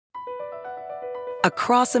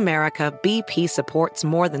Across America, BP supports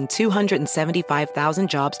more than 275,000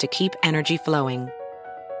 jobs to keep energy flowing.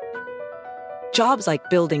 Jobs like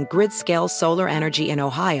building grid-scale solar energy in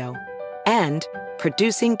Ohio and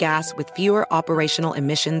producing gas with fewer operational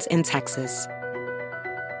emissions in Texas.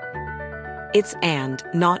 It's and,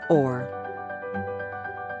 not or.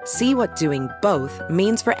 See what doing both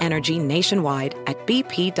means for energy nationwide at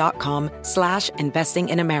bp.com/investing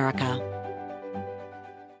in America.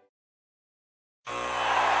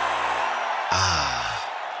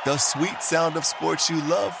 The sweet sound of sports you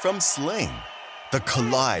love from Sling. The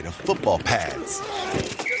collide of football pads.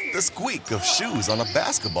 The squeak of shoes on a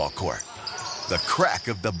basketball court. The crack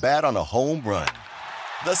of the bat on a home run.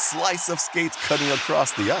 The slice of skates cutting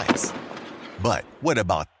across the ice. But what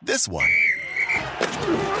about this one?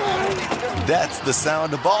 That's the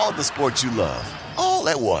sound of all the sports you love, all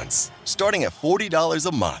at once. Starting at $40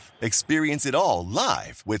 a month. Experience it all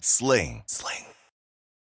live with Sling.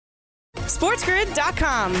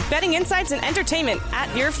 SportsGrid.com. Betting insights and entertainment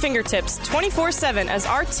at your fingertips 24/7 as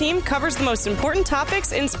our team covers the most important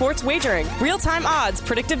topics in sports wagering. Real-time odds,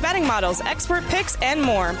 predictive betting models, expert picks, and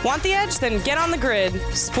more. Want the edge? Then get on the grid.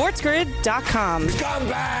 SportsGrid.com.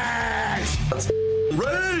 Scumbags!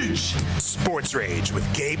 Rage! Sports Rage with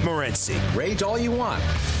Gabe Morency. Rage all you want.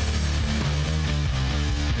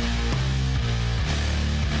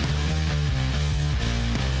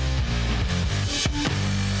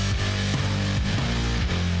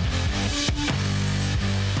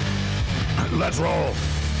 Let's roll.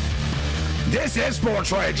 This is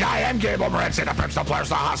Sports Rage. I am Gabe Morency, the pimps, the players,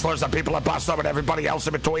 the hustlers, the people that bust up, and everybody else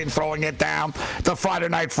in between throwing it down. The Friday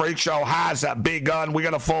Night Freak Show has begun. We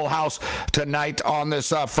got a full house tonight on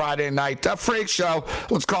this Friday night Freak Show.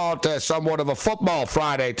 Let's call it somewhat of a football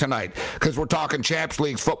Friday tonight because we're talking Champs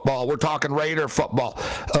League football. We're talking Raider football.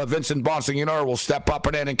 Vincent Bonsignor will step up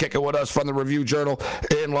and in and kick it with us from the Review Journal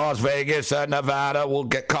in Las Vegas, Nevada. We'll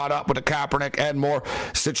get caught up with the Kaepernick and more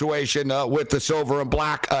situation with the silver and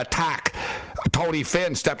black attack. Tony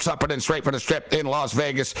Finn steps up and in straight from the strip in Las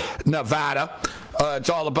Vegas, Nevada. It's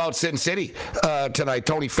all about Sin City tonight.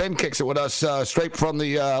 Tony Finn kicks it with us straight from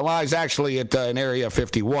the lines, actually at an Area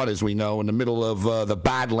 51, as we know, in the middle of the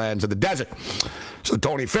Badlands of the desert. So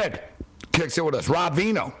Tony Finn kicks it with us. Rob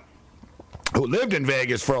Vino, who lived in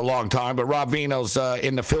Vegas for a long time, but Rob Vino's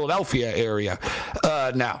in the Philadelphia area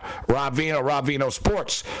now. Rob Vino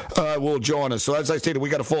Sports will join us. So as I stated, we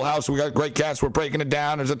got a full house. We got a great cast. We're breaking it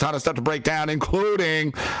down. There's a ton of stuff to break down,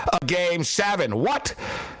 including a Game 7. What?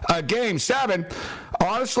 A Game 7?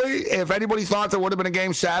 Honestly, if anybody thought there would have been a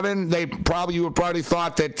Game 7, you would probably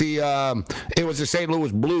thought that it was the St.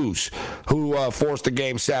 Louis Blues who forced a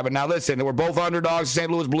Game 7. Now listen, they were both underdogs.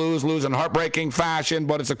 St. Louis Blues lose in heartbreaking fashion,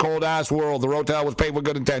 but it's a cold-ass world. The Rotel was paved with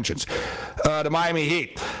good intentions. The Miami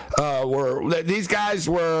Heat these guys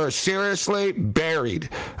were seriously buried.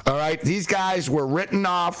 All right, these guys were written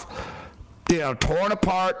off. Torn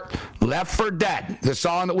apart, Left for Dead, the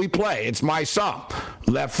song that we play. It's my song,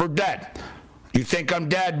 Left for Dead. You think I'm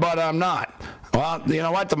dead, but I'm not. Well, you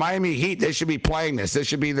know what? The Miami Heat, they should be playing this. This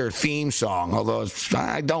should be their theme song, although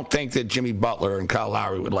I don't think that Jimmy Butler and Kyle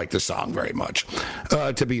Lowry would like the song very much,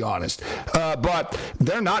 to be honest. But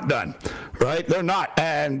they're not done, right? They're not.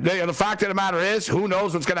 And the fact of the matter is, who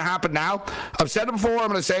knows what's going to happen now? I've said it before. I'm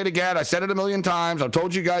going to say it again. I said it a million times. I've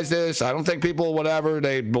told you guys this. I don't think people,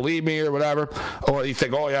 they believe me or whatever, or you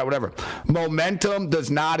think, oh, yeah, whatever. Momentum does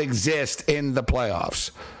not exist in the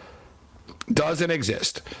playoffs. Doesn't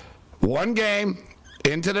exist. One game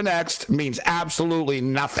into the next means absolutely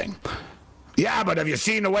nothing. Yeah, but have you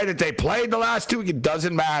seen the way that they played the last two? It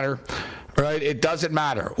doesn't matter, right? It doesn't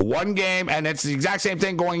matter. One game, and it's the exact same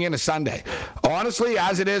thing going into Sunday. Honestly,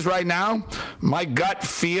 as it is right now, my gut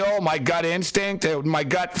feel, my gut instinct, my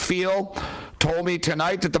gut feel told me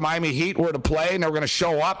tonight that the Miami Heat were to play and they were going to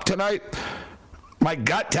show up tonight. My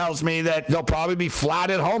gut tells me that they'll probably be flat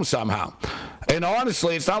at home somehow. And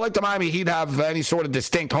honestly, it's not like the Miami Heat have any sort of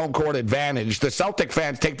distinct home court advantage. The Celtic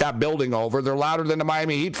fans take that building over. They're louder than the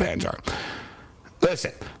Miami Heat fans are.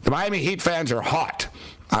 Listen, the Miami Heat fans are hot.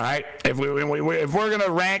 All right? If we're going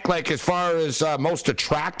to rank as far as most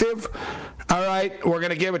attractive, all right, we're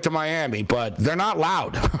going to give it to Miami. But they're not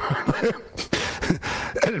loud.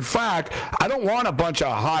 And in fact, I don't want a bunch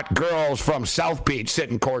of hot girls from South Beach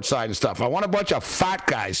sitting courtside and stuff. I want a bunch of fat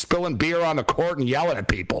guys spilling beer on the court and yelling at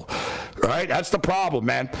people. Right? That's the problem,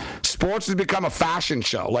 man. Sports has become a fashion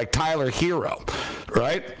show, like Tyler Hero.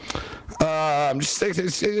 Right?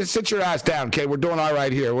 Just sit your ass down, okay? We're doing all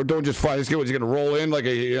right here. We're doing just fine. He's going to roll in like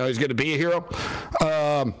he's going to be a hero.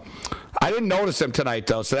 I didn't notice him tonight,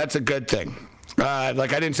 though, so that's a good thing. I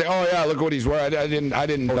didn't say, oh, yeah, look what he's wearing. I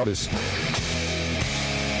didn't notice.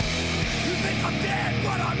 I'm dead,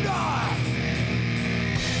 but I'm not.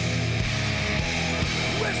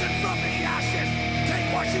 Risen from the ashes,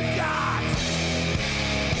 take what you've got.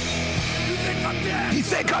 You think I'm dead? You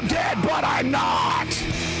think I'm dead, but I'm not.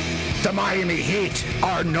 The Miami Heat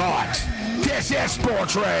are not. This is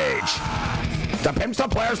Sports Rage. The pimps, the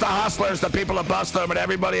players, the hustlers, the people that bust them, and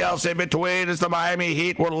everybody else in between as the Miami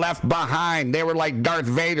Heat were left behind. They were like Darth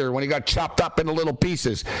Vader when he got chopped up into little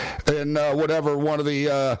pieces in whatever one of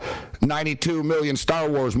the 92 million Star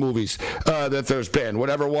Wars movies that there's been.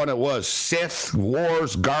 Whatever one it was. Sith,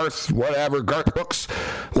 Wars, Garth, whatever, Garth Hooks,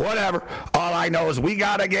 whatever. All I know is we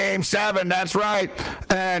got a Game 7. That's right.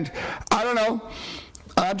 And I don't know.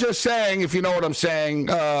 I'm just saying, if you know what I'm saying.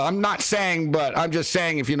 I'm not saying, but I'm just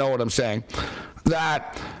saying if you know what I'm saying.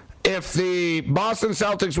 That if the Boston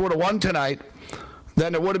Celtics would have won tonight,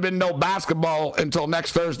 then there would have been no basketball until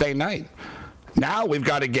next Thursday night. Now we've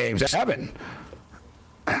got a Game 7.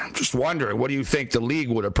 I'm just wondering, what do you think the league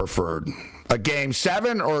would have preferred? A Game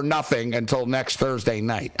 7 or nothing until next Thursday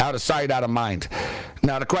night? Out of sight, out of mind.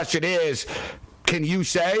 Now the question is, can you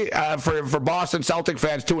say, for Boston Celtic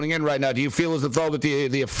fans tuning in right now, do you feel as though that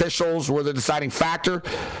the officials were the deciding factor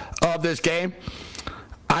of this game?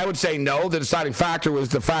 I would say no. The deciding factor was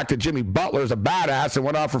the fact that Jimmy Butler is a badass and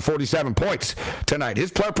went off for 47 points tonight. His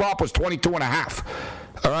player prop was 22.5.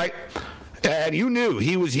 All right? And you knew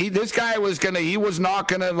he was not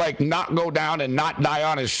gonna like not go down and not die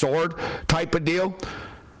on his sword type of deal.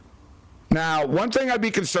 Now, one thing I'd be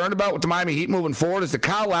concerned about with the Miami Heat moving forward is that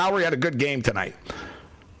Kyle Lowry had a good game tonight.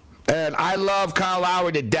 And I love Kyle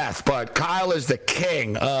Lowry to death, but Kyle is the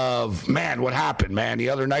king of, man, what happened, man? The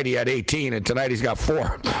other night he had 18, and tonight he's got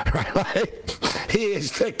 4. Right? Like, he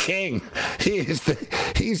is the king. He's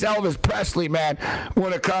Elvis Presley, man,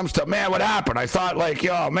 when it comes to, man, what happened? I thought, like,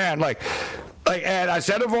 yo, man, and I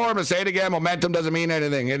said it for him and say it again, momentum doesn't mean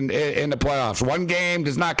anything in the playoffs. One game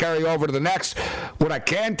does not carry over to the next. What I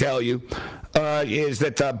can tell you is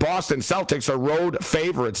that the Boston Celtics are road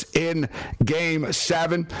favorites in Game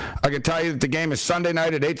 7. I can tell you that the game is Sunday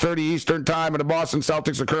night at 8:30 Eastern Time, and the Boston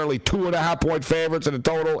Celtics are currently 2.5-point favorites, and the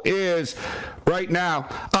total is, right now,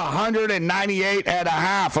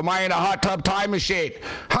 198.5. Am I in a hot tub time machine?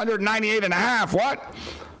 198.5. What?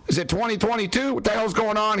 Is it 2022? What the hell's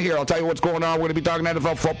going on here? I'll tell you what's going on. We're going to be talking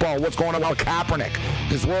NFL football. What's going on with Kaepernick?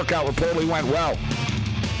 His workout reportedly went well.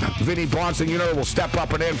 Vinny Bonsignore will step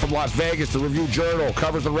up and in from Las Vegas. The Review-Journal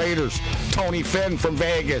covers the Raiders. Tony Finn from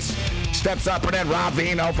Vegas steps up and in. Rob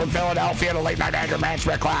Vino from Philadelphia, the late-night anger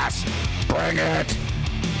management class. Bring it.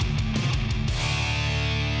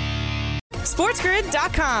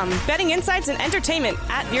 SportsGrid.com. Betting insights and entertainment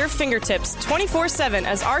at your fingertips 24/7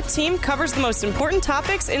 as our team covers the most important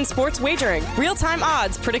topics in sports wagering. Real-time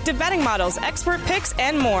odds, predictive betting models, expert picks,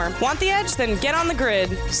 and more. Want the edge? Then get on the grid.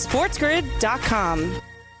 SportsGrid.com.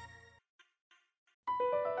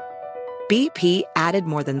 BP added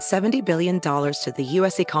more than $70 billion to the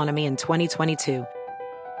U.S. economy in 2022.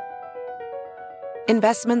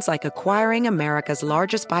 Investments like acquiring America's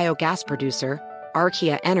largest biogas producer,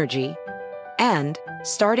 Archaea Energy, and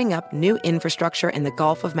starting up new infrastructure in the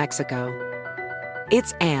Gulf of Mexico.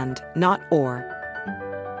 It's and, not or.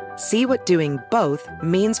 See what doing both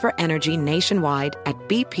means for energy nationwide at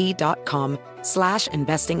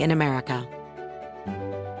bp.com/investing in America.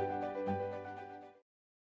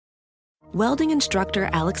 Welding instructor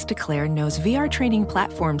Alex DeClaire knows VR training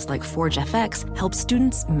platforms like ForgeFX help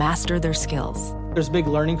students master their skills. There's a big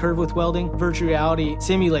learning curve with welding. Virtual reality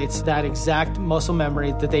simulates that exact muscle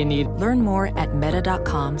memory that they need. Learn more at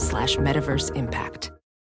meta.com/metaverseimpact.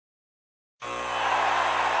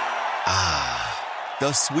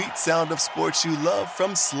 The sweet sound of sports you love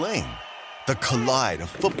from Sling. The collide of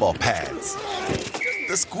football pads.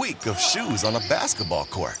 The squeak of shoes on a basketball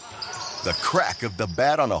court. The crack of the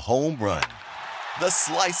bat on a home run. The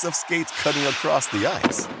slice of skates cutting across the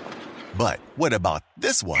ice. But what about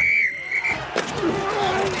this one?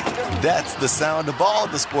 That's the sound of all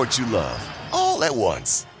the sports you love, all at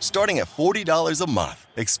once. Starting at $40 a month.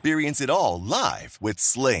 Experience it all live with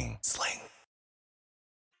Sling.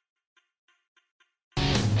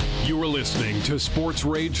 You are listening to Sports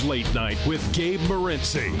Rage Late Night with Gabe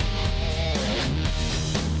Morency.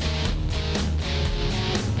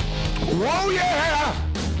 Whoa, yeah!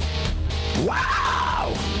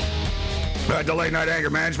 Wow! The late night anger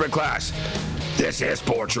management class. This is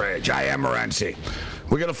Sports Rage. I am Morency.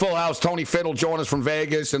 We got a full house. Tony Finn will join us from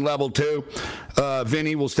Vegas in level 2.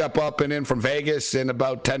 Vinny will step up and in from Vegas in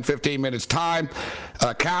about 10-15 minutes time.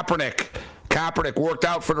 Kaepernick worked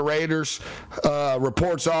out for the Raiders.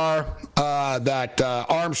 Reports are that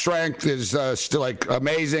arm strength is still like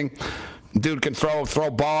amazing. Dude can throw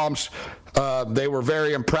bombs. They were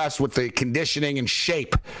very impressed with the conditioning and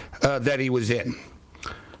shape that he was in.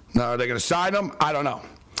 Now, are they going to sign him? I don't know.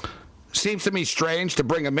 Seems to me strange to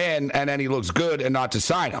bring him in and then he looks good and not to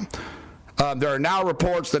sign him. There are now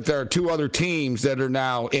reports that there are 2 other teams that are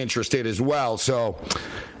now interested as well. So,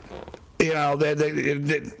 you know,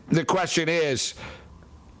 the question is,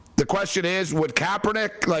 would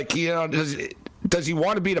Kaepernick, like, you know, does he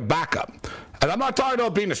want to be the backup? And I'm not talking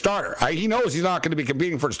about being a starter. He knows he's not going to be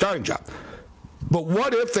competing for the starting job. But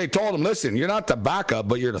what if they told him, listen, you're not the backup,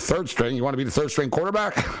 but you're the third string. You want to be the third string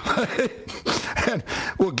quarterback? And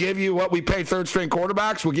we'll give you what we pay third string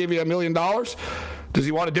quarterbacks. We'll give you $1 million. Does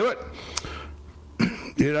he want to do it?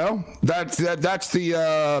 You know, that's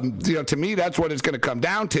the, you know, to me, that's what it's going to come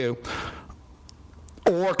down to.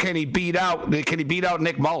 Or can he beat out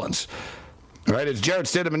Nick Mullins? Right, it's Jarrett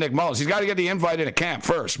Stidham and Nick Mullins. He's got to get the invite into camp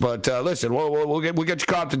first. But listen, we'll get you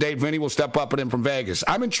caught up to date. Vinny will step up with him from Vegas.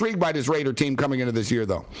 I'm intrigued by this Raider team coming into this year,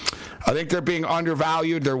 though. I think they're being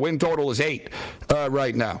undervalued. Their win total is 8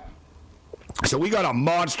 right now. So we got a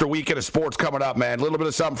monster weekend of sports coming up, man. A little bit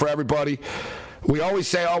of something for everybody. We always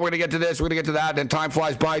say, we're going to get to this, we're going to get to that, and then time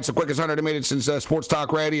flies by. It's the quickest 100 minutes since Sports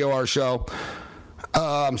Talk Radio, our show.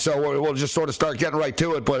 So we'll just sort of start getting right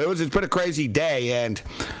to it. But it's been a crazy day, and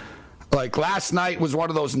like last night was one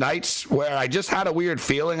of those nights where I just had a weird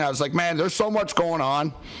feeling. I was like, man, there's so much going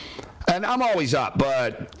on. And I'm always up,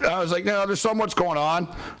 but I was like, no, there's so much going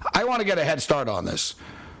on. I want to get a head start on this.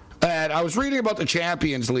 And I was reading about the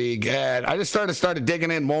Champions League, and I just started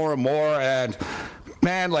digging in more and more, and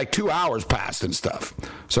man, like 2 hours passed and stuff.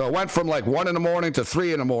 So it went from like 1 in the morning to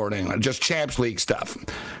 3 in the morning, just Champs League stuff.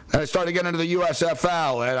 And I started getting into the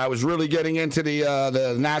USFL, and I was really getting into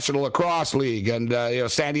the National Lacrosse League, and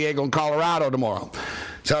San Diego and Colorado tomorrow.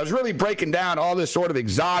 So I was really breaking down all this sort of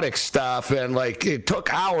exotic stuff, and like it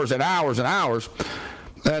took hours and hours and hours.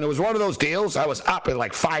 And it was one of those deals. I was up at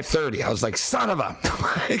like 5:30. I was like, son of a,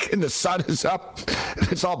 and the sun is up.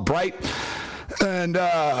 It's all bright. And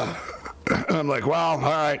I'm like, well, all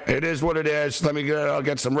right, it is what it is. I'll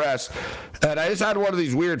get some rest. And I just had one of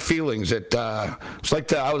these weird feelings that it's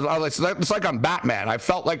like it's like I'm Batman. I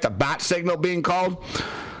felt like the bat signal being called.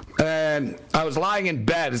 And I was lying in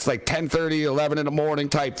bed. It's like 10:30, 11 in the morning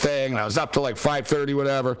type thing. And I was up till like 5:30,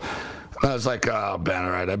 whatever. I was like, oh, man,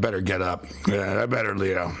 all right, I better get up. Yeah, I better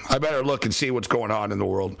look and see what's going on in the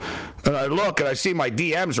world. And I look and I see my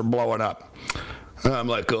DMs are blowing up. And I'm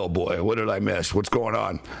like, oh, boy, what did I miss? What's going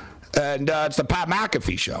on? And it's the Pat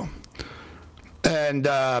McAfee show. And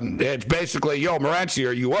it's basically, yo, Morency,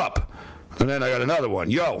 are you up? And then I got another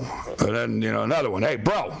one, yo. And then, another one, hey,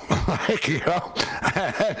 bro.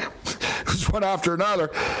 Just one after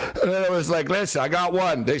another. And then it was like, listen, I got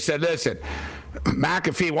one. They said, listen,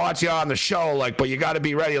 McAfee wants you on the show, but you got to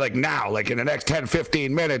be ready, now, in the next 10,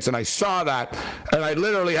 15 minutes. And I saw that, and I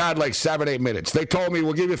literally had 7, 8 minutes. They told me,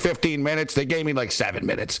 we'll give you 15 minutes. They gave me 7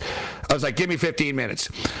 minutes. I was like, give me 15 minutes.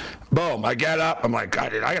 Boom, I get up. I'm like, I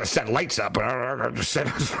got to set lights up. I set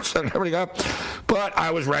everything up. But I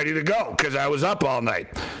was ready to go because I was up all night.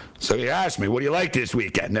 So he asked me, what do you like this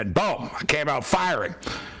weekend? And then, boom, I came out firing.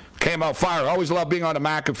 Always love being on the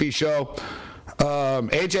McAfee show.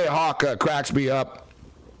 AJ Hawk cracks me up.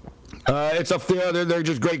 They're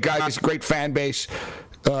just great guys, great fan base.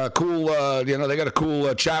 Cool, they got a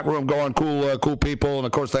cool chat room going, cool people, and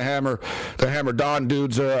of course the Hammer Don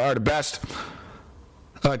dudes are the best.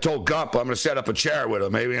 I told Gump I'm going to set up a chair with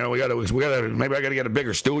him. Maybe maybe I got to get a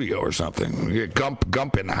bigger studio or something. We get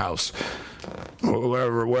Gump in the house,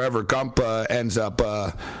 wherever Gump ends up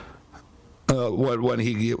when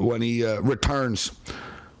he returns.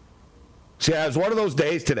 So yeah, it was one of those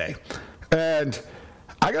days today, and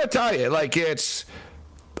I gotta tell you, it's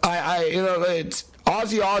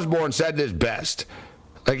Ozzy Osbourne said this best.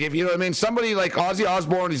 If you know what I mean, somebody like Ozzy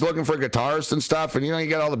Osbourne, he's looking for guitarists and stuff, and you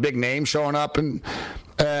got all the big names showing up, and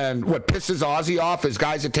what pisses Ozzy off is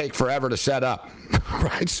guys that take forever to set up,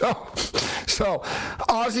 right? So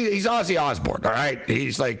Ozzy, he's Ozzy Osbourne, all right?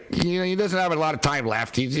 He's he doesn't have a lot of time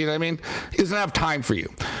left. You know what I mean? He doesn't have time for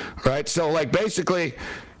you, right? So basically.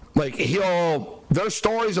 There's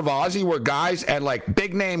stories of Ozzy where guys and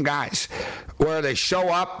big name guys where they show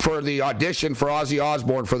up for the audition for Ozzy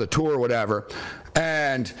Osbourne for the tour or whatever,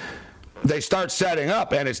 and they start setting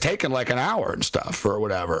up, and it's taken an hour and stuff or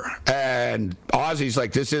whatever, and Ozzy's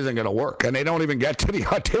like, this isn't going to work, and they don't even get to the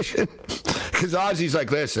audition because Ozzy's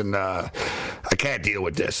like, listen, I can't deal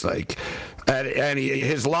with this, and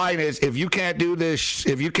his line is, if you can't do this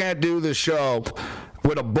show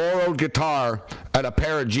with a borrowed guitar and a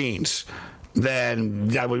pair of jeans, then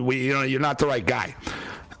you're not the right guy.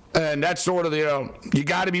 And that's sort of, you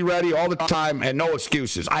got to be ready all the time and no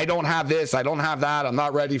excuses. I don't have this. I don't have that. I'm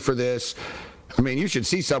not ready for this. I mean, you should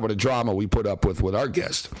see some of the drama we put up with our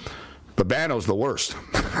guest. Babano's the worst.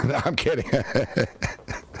 I'm kidding.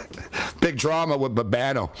 Big drama with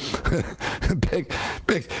Babano.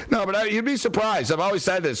 big. No, but you'd be surprised. I've always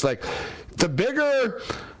said this. Like, the bigger...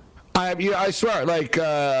 I swear, like,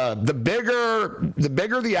 the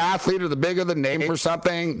bigger the athlete or the bigger the name or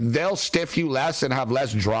something, they'll stiff you less and have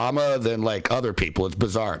less drama than, like, other people. It's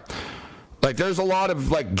bizarre. Like, there's a lot of,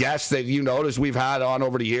 like, guests that you notice we've had on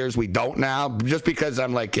over the years. We don't now, just because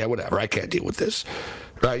I'm like, yeah, whatever, I can't deal with this.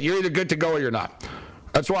 Right? You're either good to go or you're not.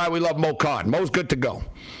 That's why we love Mo Khan. Mo's good to go.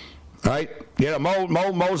 Right?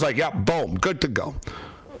 Mo's like, yeah, boom, good to go.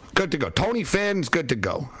 Good to go. Tony Finn's good to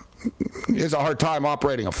go. He has a hard time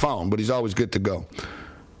operating a phone, but he's always good to go.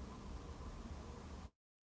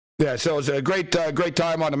 Yeah, so it was a great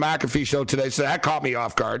time on the McAfee show today. So that caught me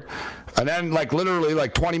off guard. And then, literally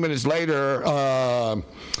 20 minutes later, I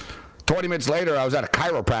was at a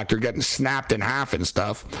chiropractor getting snapped in half and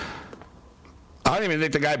stuff. I don't even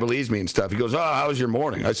think the guy believes me and stuff. He goes, "Oh, how was your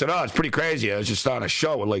morning?" I said, "Oh, it's pretty crazy. I was just on a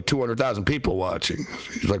show with like 200,000 people watching."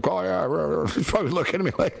 He's like, "Oh, yeah." He's probably looking at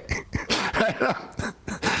me like,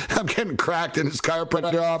 I'm getting cracked in his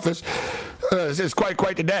chiropractor office. It's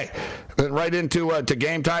quite the day. And right into to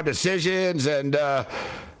game time decisions.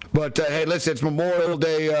 But hey, listen, it's Memorial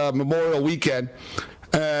Day, Memorial Weekend.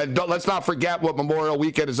 And let's not forget what Memorial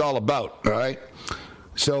Weekend is all about, all right?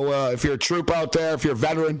 So if you're a troop out there, if you're a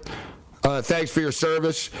veteran, thanks for your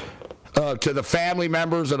service. To the family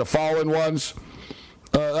members of the fallen ones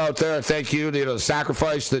out there, thank you. The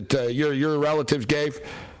sacrifice that your relatives gave.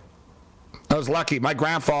 I was lucky. My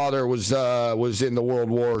grandfather was in the World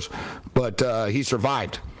Wars, but he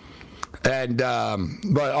survived. And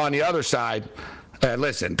but on the other side,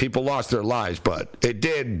 listen, people lost their lives, but it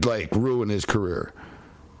did ruin his career.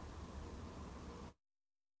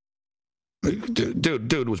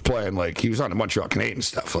 Dude was playing he was on the Montreal Canadiens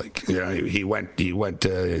stuff.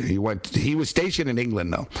 He was stationed in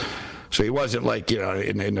England though, so he wasn't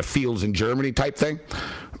in the fields in Germany type thing.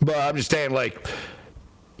 But I'm just saying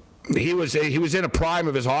he was in a prime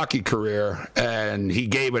of his hockey career and he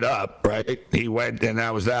gave it up. Right, he went and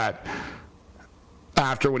that was that.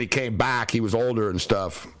 After when he came back, he was older and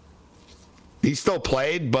stuff. He still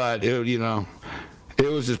played, but it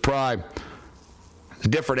was his prime. A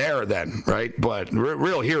different era then, right? But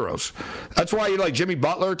real heroes. That's why you like Jimmy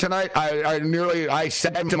Butler tonight. I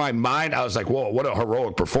said to my mind, I was like, whoa, what a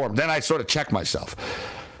heroic performance. Then I sort of checked myself.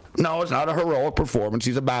 No, it's not a heroic performance.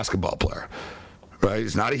 He's a basketball player, right?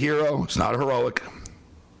 He's not a hero. It's not a heroic.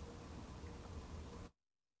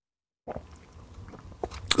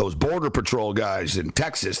 Those Border Patrol guys in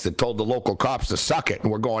Texas that told the local cops to suck it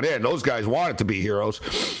and we're going in, those guys wanted to be heroes.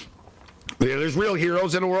 Yeah, there's real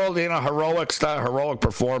heroes in the world, heroic stuff, heroic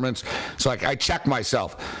performance. So I check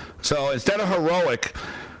myself. So instead of heroic,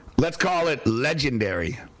 let's call it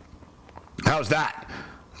legendary. How's that?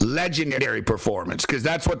 Legendary performance, because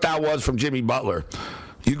that's what that was from Jimmy Butler.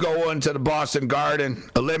 You go into the Boston Garden,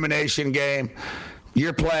 elimination game.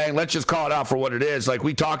 You're playing, let's just call it out for what it is.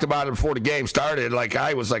 We talked about it before the game started.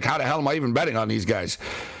 I was like, how the hell am I even betting on these guys?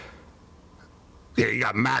 Yeah, you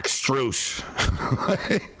got Max Strus,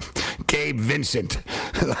 Gabe Vincent.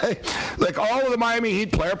 All of the Miami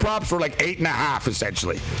Heat player props were 8.5,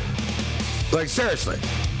 essentially. Seriously.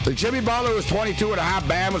 Jimmy Butler was 22.5.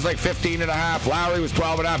 Bam was 15.5. Lowry was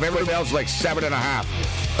 12.5. Everybody else was 7.5. I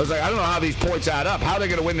was like, I don't know how these points add up. How are they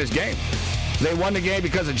going to win this game? They won the game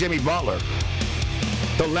because of Jimmy Butler.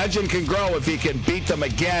 The legend can grow if he can beat them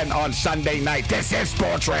again on Sunday night. This is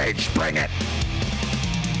Sports Rage. Bring it.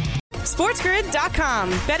 SportsGrid.com.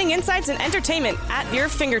 Betting insights and entertainment at your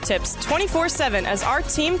fingertips 24/7 as our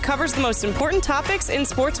team covers the most important topics in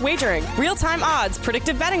sports wagering. Real-time odds,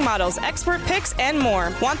 predictive betting models, expert picks, and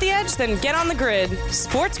more. Want the edge? Then get on the grid.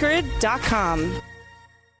 SportsGrid.com.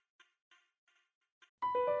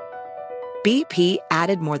 BP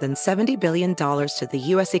added more than $70 billion to the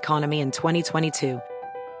U.S. economy in 2022.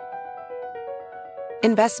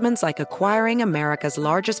 Investments like acquiring America's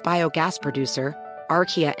largest biogas producer,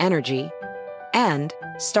 Archaea Energy, and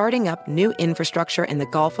starting up new infrastructure in the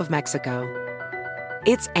Gulf of Mexico.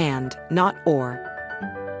 It's and, not or.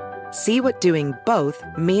 See what doing both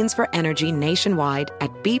means for energy nationwide at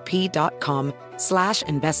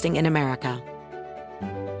bp.com/investing in America.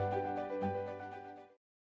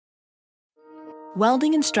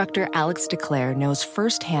 Welding instructor Alex DeClaire knows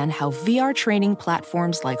firsthand how VR training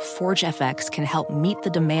platforms like ForgeFX can help meet the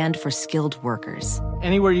demand for skilled workers.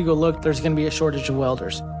 Anywhere you go look, there's going to be a shortage of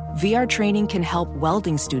welders. VR training can help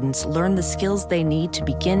welding students learn the skills they need to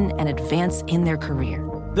begin and advance in their career.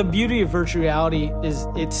 The beauty of virtual reality is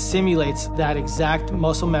it simulates that exact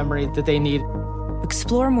muscle memory that they need.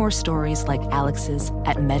 Explore more stories like Alex's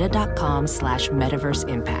at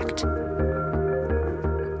meta.com/metaverseimpact.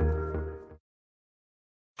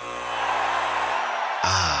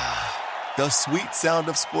 The sweet sound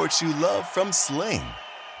of sports you love from Sling.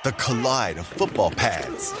 The collide of football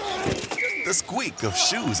pads. The squeak of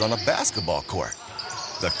shoes on a basketball court.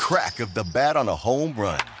 The crack of the bat on a home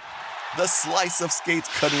run. The slice of skates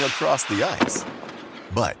cutting across the ice.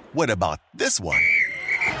 But what about this one?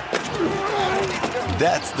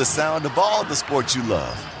 That's the sound of all the sports you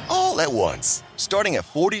love, all at once. Starting at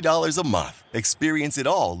 $40 a month. Experience it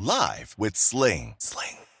all live with Sling.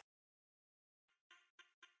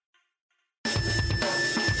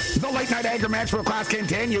 The late night anger management class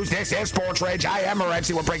continues. This is Sports Rage. I am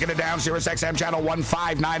Morency. We're breaking it down. Sirius XM channel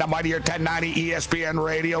 159 on Mightier 1090 ESPN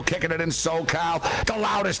Radio. Kicking it in SoCal. The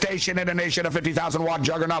loudest station in the nation, a 50,000 watt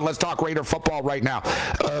juggernaut. Let's talk Raider football right now.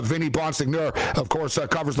 Vinny Bonsignor, of course,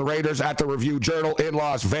 covers the Raiders at the Review Journal in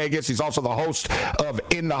Las Vegas. He's also the host of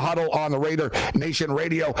In the Huddle on the Raider Nation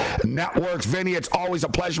Radio Networks. Vinny, it's always a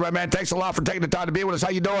pleasure, my man. Thanks a lot for taking the time to be with us.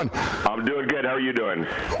 How you doing? I'm doing good. How are you doing?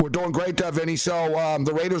 We're doing great, Vinny. So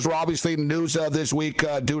the Raiders were obviously in the news this week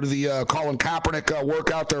due to the Colin Kaepernick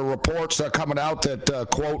workout. There are reports coming out that,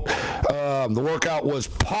 quote, the workout was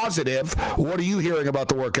positive. What are you hearing about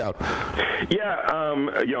the workout? Yeah,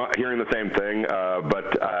 hearing the same thing,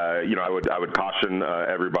 but I would caution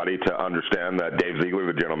everybody to understand that Dave Ziegler,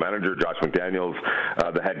 the general manager, Josh McDaniels,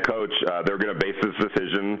 the head coach, they're going to base this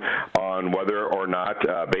decision on whether or not,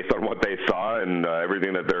 based on what they saw and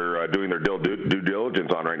everything that they're doing their due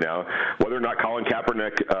diligence on right now, whether or not Colin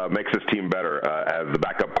Kaepernick makes his team better as the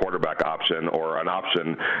backup quarterback option or an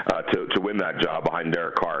option to win that job behind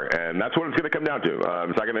Derek Carr. And that's what it's going to come down to.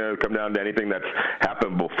 It's not going to come down to anything that's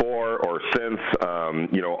happened before or since,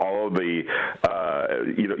 all of the,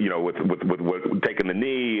 with taking the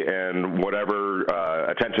knee and whatever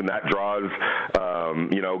attention that draws,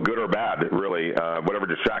 good or bad, really. Whatever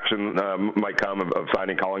distraction might come of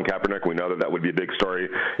signing Colin Kaepernick, we know that would be a big story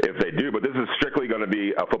if they do. But this is strictly going to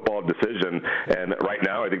be a football decision. And right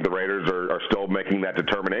now, I think the Raiders are still making that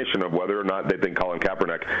determination of whether or not they think Colin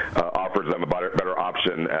Kaepernick offers them a better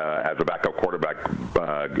option as a backup quarterback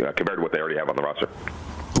compared to what they already have on the roster.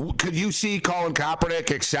 Could you see Colin Kaepernick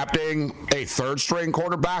accepting a third-string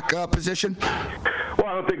quarterback position? Well,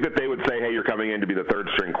 I don't think that they would say, "Hey, you're coming in to be the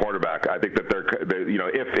third-string quarterback." I think that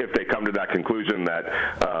if they come to that conclusion that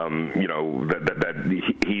that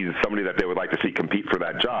he's somebody that they would like to see compete for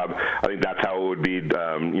that job, I think that's how it would be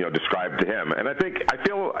described to him. And I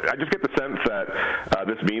just get the sense that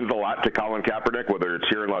this means a lot to Colin Kaepernick, whether it's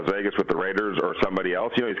here in Las Vegas with the Raiders or somebody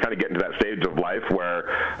else. He's kind of getting to that stage of life where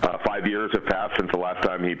 5 years have passed since the last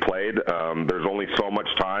time he played. There's only so much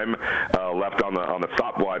time left on the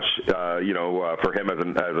stopwatch, for him as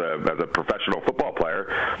a professional football player.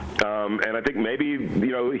 And I think maybe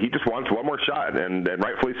he just wants one more shot, and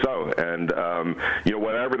rightfully so. And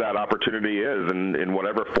whatever that opportunity is, and in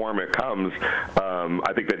whatever form it comes,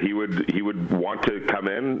 I think that he would want to come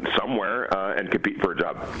in somewhere and compete for a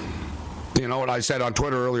job. You know what I said on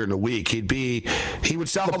Twitter earlier in the week? He would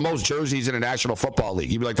sell the most jerseys in the National Football League.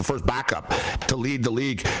 He'd be like the first backup to lead the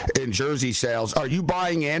league in jersey sales. Are you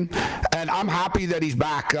buying in? And I'm happy that he's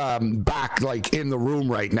back like in the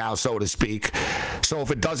room right now, so to speak. So if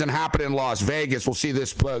it doesn't happen in Las Vegas, we'll see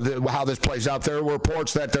this how this plays out. There are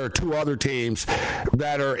reports that there are two other teams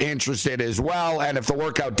that are interested as well. And if the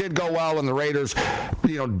workout did go well and the Raiders,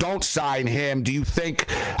 don't sign him, do you think?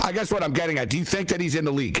 I guess what I'm getting at. Do you think that he's in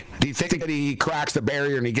the league? Do you think that he cracks the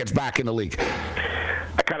barrier and he gets back in the league?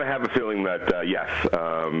 I kind of have a feeling that yes.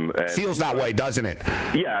 Feels that way, doesn't it?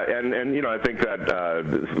 Yeah, and I think that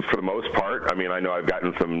for the most part, I know I've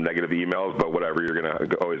gotten some negative emails, but whatever, you're going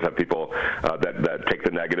to always have people that take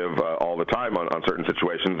the negative all the time on certain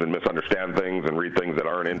situations and misunderstand things and read things that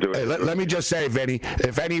aren't into it. Hey, let me just say, Vinny,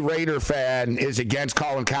 if any Raider fan is against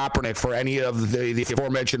Colin Kaepernick for any of the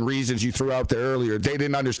aforementioned reasons you threw out there earlier, they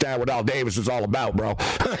didn't understand what Al Davis was all about, bro. You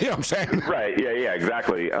know what I'm saying? Right, yeah,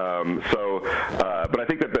 exactly. But I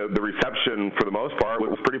think that the reception, for the most part,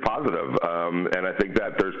 was pretty positive. And I think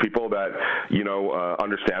that there's people that,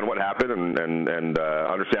 understand what happened and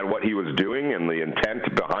understand what he was doing and the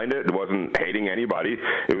intent behind it. It wasn't hating anybody.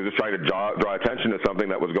 It was just trying to draw attention to something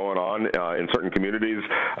that was going on in certain communities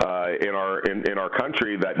in our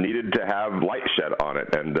country that needed to have light shed on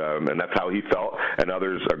it. And that's how he felt, and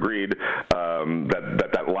others agreed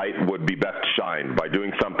that light would be best shined by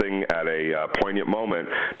doing something at a poignant moment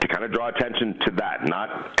to kind of draw attention to that,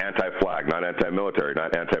 not anti-flag, not anti-military,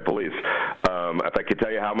 not anti-police. If I could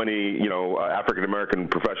tell you how many, African-American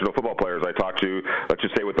professional football players I talked to, let's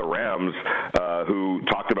just say with the Rams, who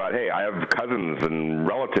talked about, hey, I have cousins and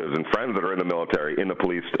relatives and friends that are in the military, in the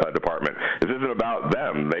police department. This isn't about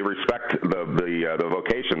them. They respect the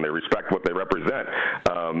vocation. They respect what they represent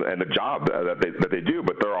and the job that they do.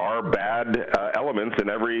 But there are bad elements in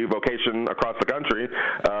every vocation across the country,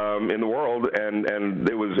 in the world, and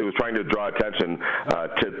it was trying to draw attention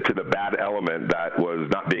to the bad element that was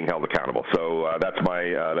not being held accountable. So that's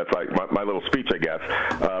my little speech, I guess.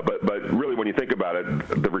 But really, when you think about it,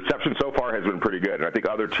 the reception so far has been pretty good, and I think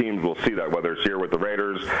other teams will see that, whether it's here with the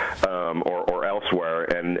Raiders or elsewhere.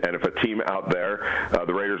 And if a team out there,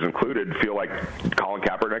 the Raiders included, feel like Colin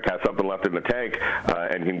Kaepernick has something left in the tank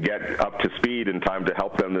and can get up to speed in time to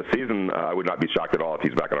help them this season, I would not be shocked at all if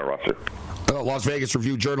he's back on our roster. Las Vegas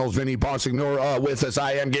Review-Journal's Vinny Bonsignore with us.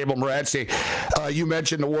 I am Gable Morency. You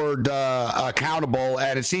mentioned the word accountable,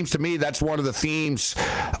 and it seems to me that's one of the themes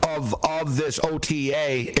of this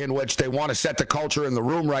OTA, in which they want to set the culture in the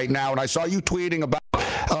room right now. And I saw you tweeting about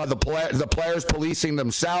the players policing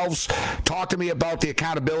themselves. Talk to me about the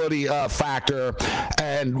accountability factor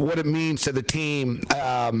and what it means to the team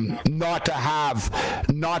not to have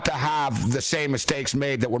the same mistakes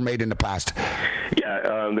made that were made in the past.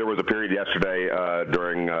 Yeah, there was a period yesterday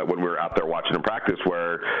during when we were out there watching in practice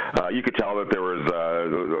where you could tell that there was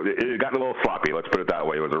it got a little sloppy. Let's put it that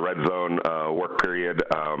way. It was a red zone work period,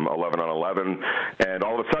 11 on 11, and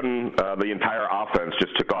all of a sudden the entire offense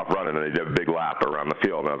just took off running, and they did a big lap around the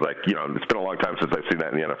field. And I was like, it's been a long time since I've seen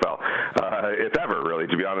that in the NFL, if ever, really,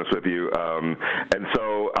 to be honest with you. And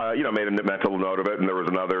so made a mental note of it, and there was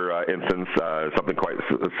another instance, something quite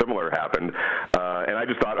similar happened, and I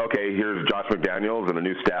just thought, okay, here's Josh McDaniels and the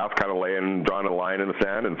new staff kind of drawing a line in the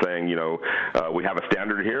sand and saying, we have a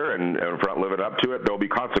standard here, and if we're not living up to it, there'll be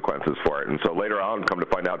consequences for it. And so later on, come to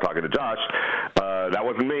find out, talking to Josh, that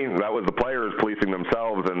wasn't me. That was the players policing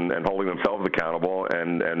themselves and holding themselves accountable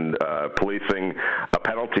and policing a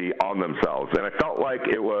penalty on themselves. And I felt like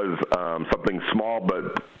it was something small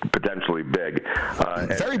but potentially big.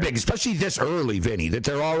 Very big, especially this early, Vinny, that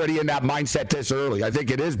they're already in that mindset this early. I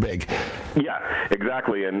think it is big. Yeah,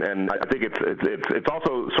 exactly. And I think it's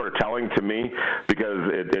also sort of telling to me,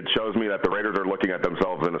 because it shows me that the Raiders are looking at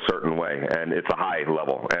themselves in a certain way, and it's a high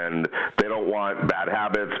level, and they don't want bad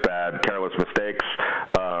habits, bad careless mistakes,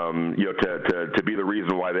 to be the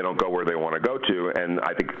reason why they don't go where they want to go to. And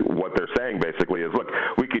I think what they're saying basically is, look,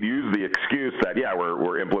 we could use the excuse that,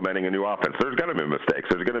 we're implementing a new offense. There's going to be mistakes.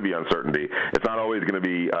 There's going to be uncertainty. It's not always going to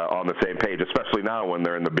be on the same page, especially now when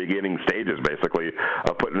they're in the beginning stages, basically,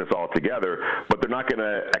 of putting this all together. But they're not going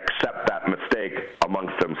to accept that mistake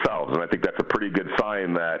amongst themselves. And I think that's a pretty good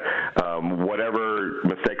sign that whatever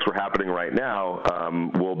mistakes were happening right now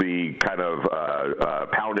will be kind of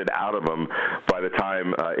pounded out of them by the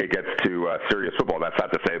time it gets to serious football. That's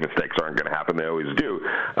not to say mistakes aren't going to happen. They always do.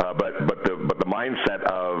 But the mindset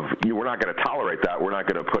of we're not going to tolerate that, we're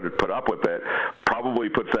not going to put up with it, probably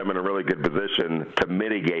puts them in a really good position to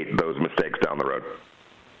mitigate those mistakes down the road.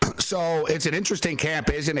 So it's an interesting camp,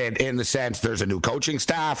 isn't it, in the sense there's a new coaching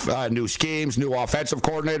staff, new schemes, new offensive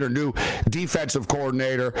coordinator, new defensive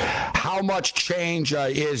coordinator. How much change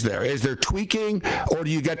is there? Is there tweaking, or do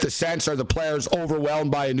you get the sense, are the players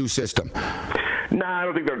overwhelmed by a new system? No, I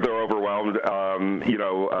don't think they're overwhelmed.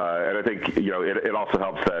 And I think it also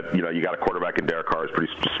helps that you got a quarterback in Derek Carr, is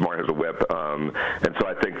pretty smart as a whip, and so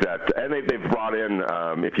I think that, and they've brought in,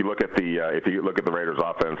 if you look at the Raiders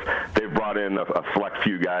offense, they've brought in a select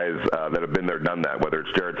few guys that have been there, done that. Whether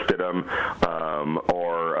it's Jarrett Stidham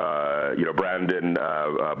or Brandon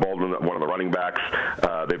Bolden, one of the running backs,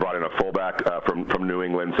 they brought in a fullback from New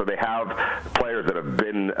England. So they have players that have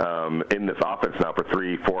been in this offense now for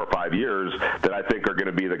 3, 4, 5 years that I think are going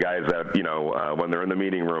to be the guys that, when they're in the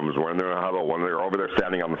meeting rooms, when they're in a huddle, when they're over there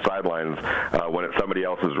standing on the sidelines, when it's somebody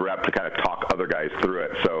else's rep, to kind of talk other guys through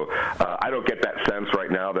it. So I don't get that sense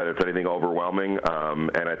right now that it's anything overwhelming.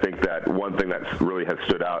 And I think that one thing that really has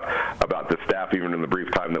stood out about the staff, even in the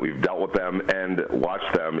brief time that we've dealt with them and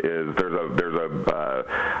watched them, is there's a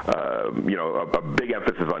big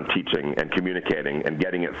emphasis on teaching and communicating and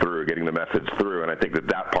getting it through, getting the message through. And I think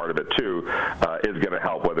that part of it too is going to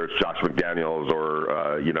help, whether it's Josh McDaniels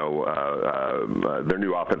or their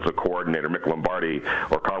new offensive coordinator Mick Lombardi,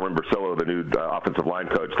 or Carmen Bracillo, the new offensive line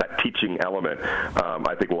coach. That teaching element,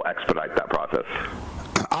 I think, will expedite that process.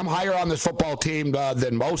 I'm higher on this football team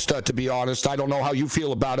than most, to be honest. I don't know how you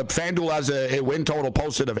feel about it. FanDuel has a win total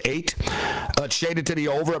posted of 8. It's shaded to the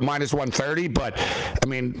over at -130, but, I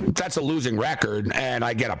mean, that's a losing record, and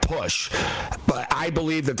I get a push. But I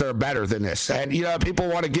believe that they're better than this. And, you know, people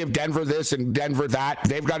want to give Denver this and Denver that.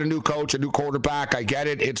 They've got a new coach, a new quarterback. I get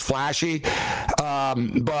it. It's flashy.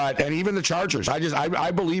 And even the Chargers.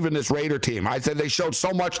 I believe in this Raider team. I said they showed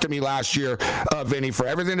so much to me last year, Vinny, for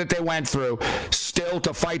everything that they went through, still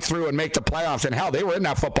to fight through and make the playoffs. And hell, they were in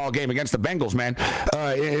that football game against the Bengals, man,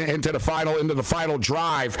 into the final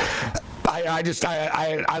drive.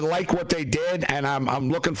 I like what they did, and I'm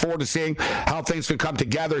looking forward to seeing how things can come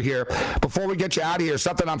together here. Before we get you out of here,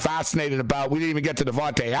 something I'm fascinated about. We didn't even get to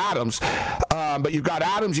Devontae Adams, but you got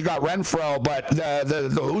Adams, you got Renfro, but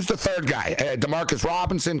who's the third guy? Demarcus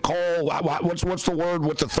Robinson, Cole. What's the word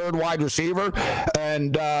with the third wide receiver?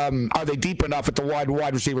 And are they deep enough at the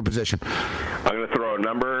wide receiver position? I'm going to throw a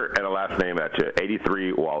number and a last name at you.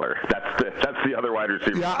 83 Waller. That's the other wide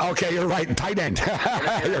receiver. Yeah. Okay. You're right. Tight end.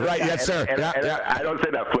 You're right. Yes, sir. And I don't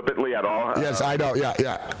say that flippantly at all. Yes, I know.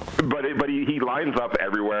 Yeah. But he lines up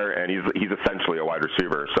everywhere, and he's essentially a wide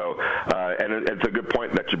receiver. So, and it's a good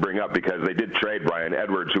point that you bring up, because they did trade Bryan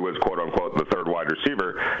Edwards, who was quote unquote the third wide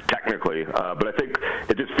receiver technically. But I think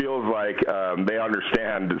it just feels like they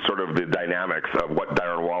understand sort of the dynamics of what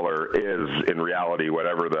Darren Waller is in reality,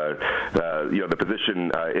 whatever the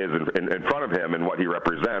position is in front of him and what he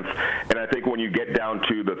represents. And I think when you get down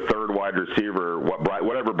to the third wide receiver,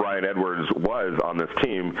 whatever Bryan Edwards was on this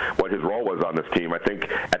team, what his role was on this team, I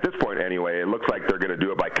think at this point anyway, it looks like they're going to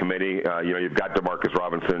do it by committee. You've got Demarcus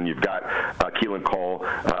Robinson, you've got Keelan Cole,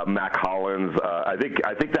 Mac Hollins. I think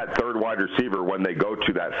that third wide receiver, when they go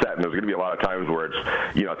to that set, and there's going to be a lot of times where it's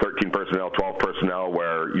 13 personnel, 12 personnel,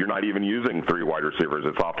 where you're not even using 3 wide receivers.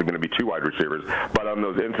 It's often going to be 2 wide receivers. But on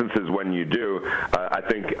those instances when you do, I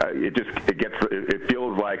think it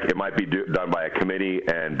feels like it might be done by a committee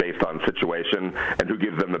and based on situation and who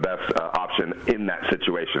gives them the best option in that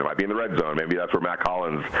situation. It might be in the red zone. Maybe that's where Mac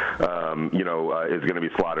Hollins, is going to be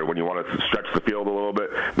slotted. When you want to stretch the field a little bit,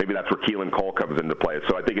 maybe that's where Keelan Cole comes into play.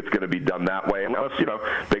 So I think it's going to be done that way, unless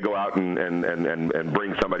they go out and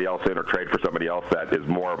bring somebody else in or trade for somebody else that is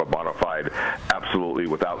more of a bona fide, absolutely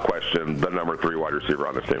without question, the number 3 wide receiver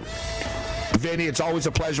on this team. Vinny, it's always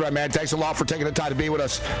a pleasure, man. Thanks a lot for taking the time to be with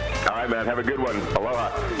us. All right, man. Have a good one.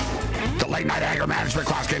 Aloha. The late night anger management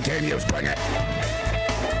class continues. Bring it.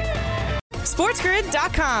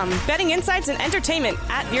 SportsGrid.com. Betting insights and entertainment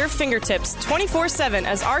at your fingertips 24/7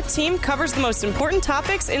 as our team covers the most important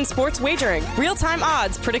topics in sports wagering. Real-time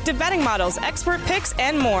odds, predictive betting models, expert picks,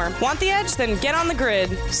 and more. Want the edge? Then get on the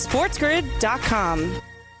grid. SportsGrid.com.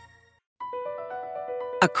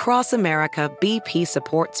 Across America, BP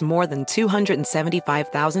supports more than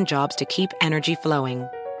 275,000 jobs to keep energy flowing.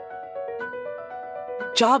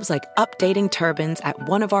 Jobs like updating turbines at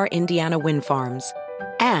one of our Indiana wind farms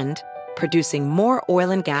and producing more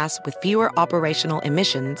oil and gas with fewer operational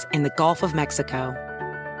emissions in the Gulf of Mexico.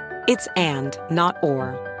 It's and, not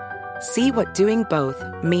or. See what doing both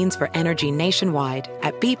means for energy nationwide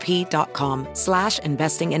at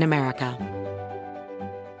bp.com/investing in America.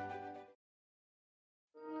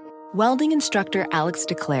 Welding instructor Alex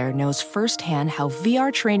DeClaire knows firsthand how VR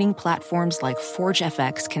training platforms like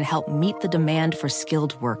ForgeFX can help meet the demand for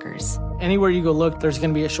skilled workers. Anywhere you go look, there's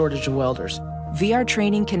going to be a shortage of welders. VR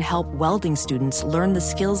training can help welding students learn the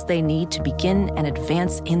skills they need to begin and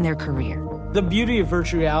advance in their career. The beauty of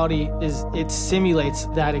virtual reality is it simulates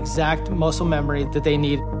that exact muscle memory that they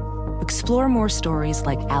need. Explore more stories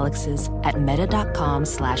like Alex's at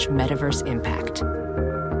meta.com/metaverseimpact.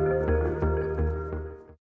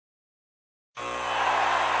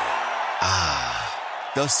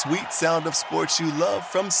 The sweet sound of sports you love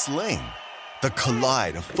from Sling. The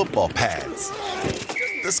collide of football pads.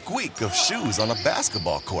 The squeak of shoes on a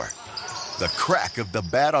basketball court. The crack of the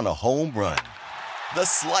bat on a home run. The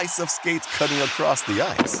slice of skates cutting across the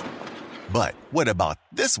ice. But what about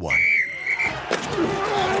this one?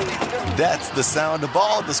 That's the sound of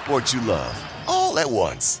all the sports you love, all at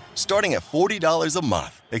once. Starting at $40 a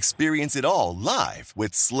month. Experience it all live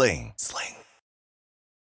with Sling.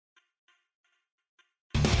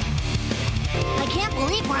 I can't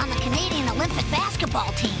believe we're on the Canadian Olympic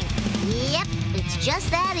basketball team. Yep, it's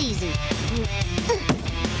just that easy.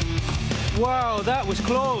 Wow, that was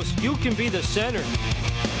close. You can be the center.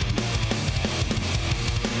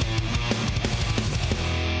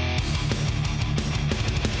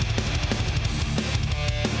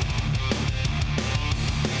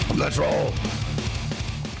 Let's roll.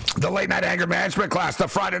 The Late Night Anger Management class, the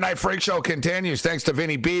Friday Night Freak Show continues. Thanks to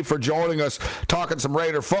Vinny B for joining us, talking some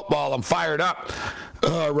Raider football. I'm fired up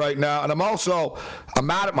right now. And I'm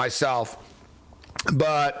mad at myself.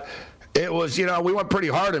 But it was, we went pretty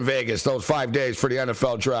hard in Vegas those 5 days for the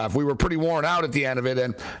NFL draft. We were pretty worn out at the end of it.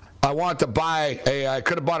 And I wanted to buy I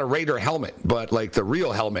could have bought a Raider helmet, but like the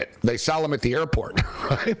real helmet. They sell them at the airport,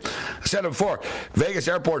 right? I said it before. Vegas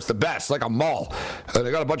airport's the best, like a mall.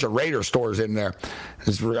 They got a bunch of Raider stores in there.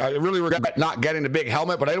 I really regret not getting the big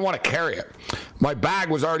helmet, but I didn't want to carry it. My bag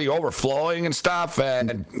was already overflowing and stuff,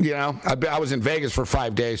 and I was in Vegas for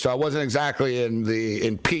 5 days, so I wasn't exactly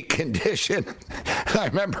in peak condition. I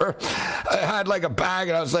remember I had like a bag,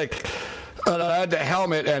 and I was like, I had the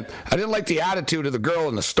helmet, and I didn't like the attitude of the girl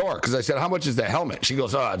in the store because I said, how much is the helmet? She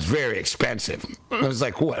goes, oh, it's very expensive. I was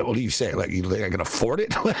like, what do you say? Like, you think I can afford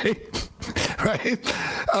it? Right?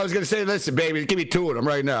 I was going to say, listen, baby, give me 2 of them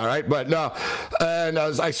right now, right? But no. And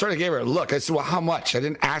I sort of gave her a look. I said, well, how much? I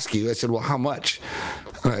didn't ask you. I said, well, how much?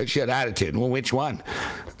 She had attitude. Well, which one?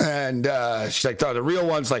 And she's like, oh, the real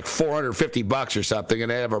one's like $450 or something, and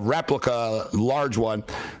they have a replica large one.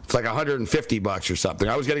 It's like $150 or something.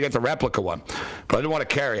 I was going to get the replica one, but I didn't want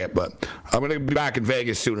to carry it. But I'm going to be back in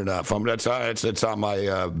Vegas soon enough. It's on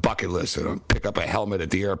my bucket list. I'll pick up a helmet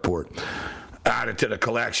at the airport. Add it to the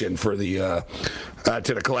collection for the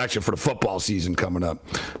football season coming up.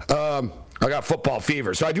 I got football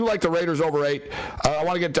fever, so I do like the Raiders over 8. I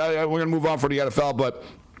want to get. We're going to move on for the NFL, but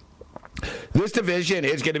this division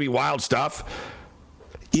is going to be wild stuff.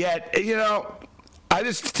 Yet,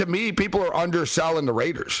 to me, people are underselling the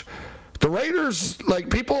Raiders. The Raiders, like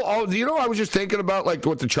people, I was just thinking about like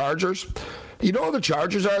with the Chargers. You know who the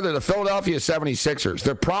Chargers are? They're the Philadelphia 76ers.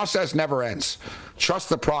 Their process never ends. Trust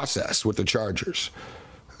the process with the Chargers.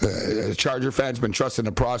 Charger fans been trusting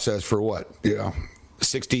the process for what?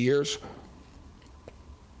 60 years?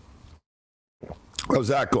 How's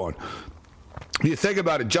that going? You think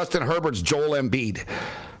about it, Justin Herbert's Joel Embiid,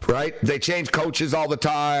 right? They change coaches all the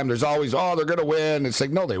time. There's always, they're going to win. It's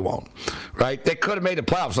like, no, they won't, right? They could have made the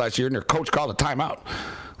playoffs last year, and their coach called a timeout.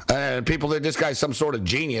 And people think this guy's some sort of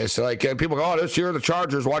genius. Like, and people go, this year the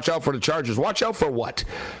Chargers, watch out for the Chargers. Watch out for what?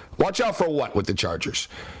 Watch out for what with the Chargers?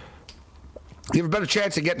 You have a better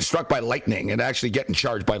chance of getting struck by lightning and actually getting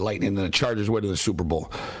charged by lightning than the Chargers winning the Super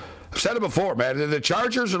Bowl. I've said it before, man. The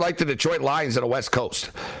Chargers are like the Detroit Lions of the West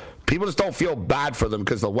Coast. People just don't feel bad for them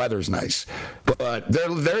because the weather's nice. But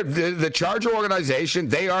they're the Charger organization,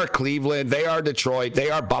 they are Cleveland, they are Detroit, they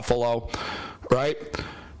are Buffalo, right?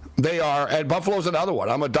 They are, and Buffalo's another one.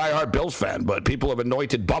 I'm a diehard Bills fan, but people have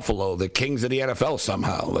anointed Buffalo the kings of the NFL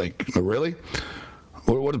somehow. Like, really?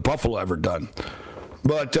 What has Buffalo ever done?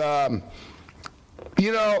 But, I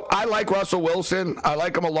like Russell Wilson. I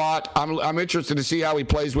like him a lot. I'm interested to see how he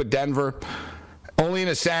plays with Denver. Only in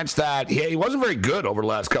a sense that he wasn't very good over the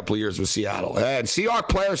last couple of years with Seattle. And Seahawks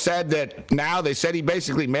player said that they said he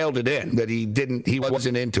basically mailed it in, that he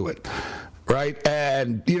wasn't into it. Right?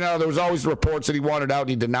 And, there was always reports that he wanted out, and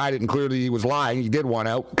he denied it, and clearly he was lying. He did want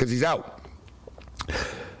out because he's out.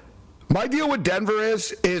 My deal with Denver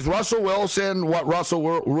is Russell Wilson what Russell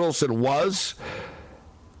Wilson was,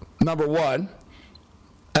 number one.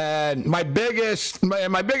 And my biggest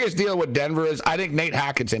deal with Denver is I think Nate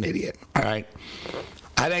Hackett's an idiot. All right.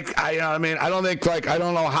 I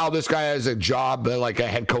don't know how this guy has a job, like a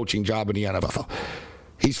head coaching job in the NFL.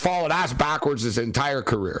 He's fallen ass backwards his entire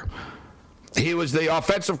career. He was the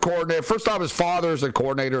offensive coordinator. First off, his father's a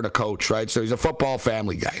coordinator and a coach, right? So he's a football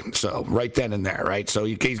family guy. So right then and there, right? So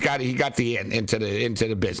he got the into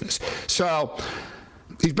the business. So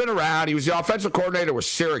he's been around. He was the offensive coordinator with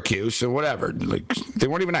Syracuse and whatever. Like, they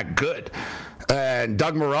weren't even that good. And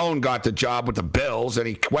Doug Marrone got the job with the Bills, and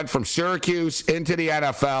he went from Syracuse into the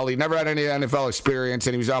NFL. He never had any NFL experience,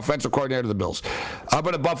 and he was the offensive coordinator of the Bills. I've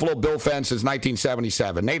been a Buffalo Bill fan since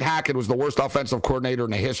 1977. Nate Hackett was the worst offensive coordinator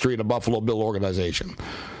in the history of the Buffalo Bill organization.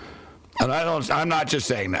 And I'm not just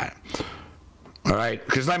saying that. All right,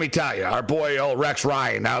 because let me tell you, our boy Rex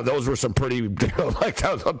Ryan. Now those were some pretty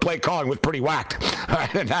that play calling was pretty whacked, all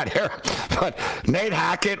right, in that era. But Nate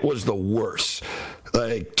Hackett was the worst,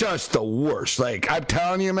 like just the worst. Like I'm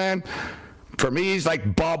telling you, man. For me, he's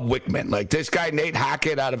like Bob Wickman. Like this guy, Nate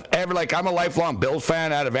Hackett. I'm a lifelong Bills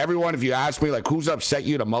fan. Out of everyone, if you ask me, like who's upset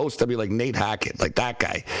you the most, I'd be like Nate Hackett, like that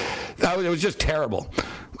guy. It was just terrible.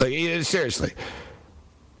 Like seriously.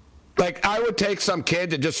 Like, I would take some kid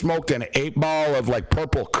that just smoked an 8-ball of, like,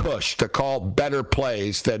 purple kush to call better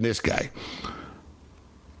plays than this guy.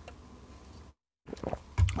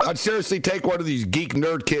 I'd seriously take one of these geek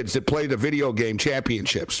nerd kids that play the video game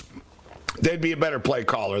championships. They'd be a better play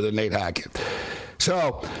caller than Nate Hackett.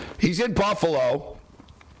 So, he's in Buffalo.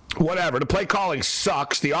 whatever. The play calling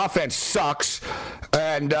sucks. The offense sucks.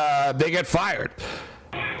 And they get fired.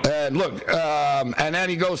 And look, and then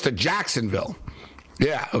he goes to Jacksonville.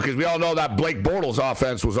 Yeah, because we all know that Blake Bortles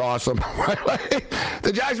offense was awesome.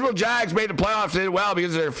 The Jacksonville Jags made the playoffs, did well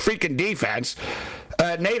because of their freaking defense.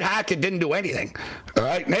 Nate Hackett didn't do anything. All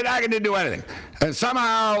right? Nate Hackett didn't do anything. And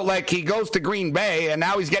somehow, like, he goes to Green Bay, and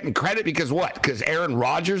now he's getting credit because what? Because Aaron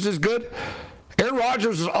Rodgers is good? Aaron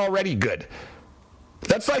Rodgers is already good.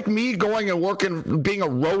 That's like me going and working, being a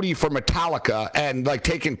roadie for Metallica and like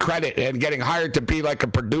taking credit and getting hired to be like a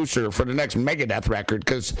producer for the next Megadeth record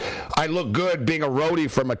because I look good being a roadie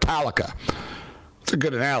for Metallica. It's a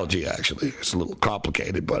good analogy, actually. It's a little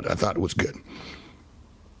complicated, but I thought it was good.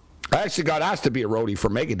 I actually got asked to be a roadie for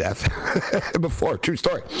Megadeth before. True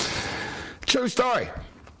story. True story.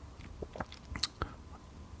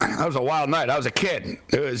 That was a wild night. I was a kid.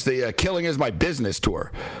 It was the Killing Is My Business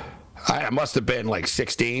tour. I must have been like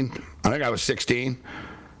 16. I think I was 16.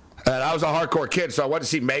 And I was a hardcore kid, so I went to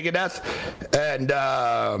see Megadeth. And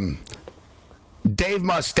Dave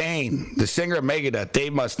Mustaine, the singer of Megadeth,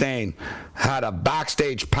 Dave Mustaine, had a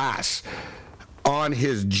backstage pass on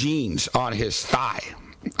his jeans, on his thigh.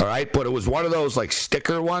 All right, but it was one of those like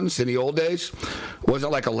sticker ones in the old days. It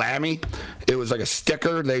wasn't like a Lammy. It was like a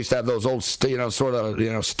sticker. They used to have those old,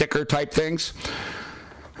 sticker type things.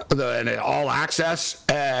 And all access,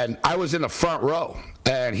 and I was in the front row,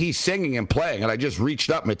 and he's singing and playing, and I just reached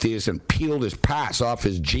up, Matthias, and peeled his pass off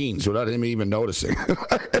his jeans without him even noticing.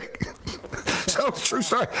 So, true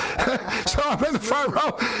story. So I'm in the front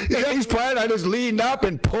row. Yeah, he's playing. I just leaned up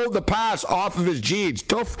and pulled the pass off of his jeans.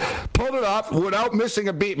 Pulled it off without missing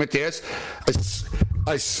a beat, Matthias.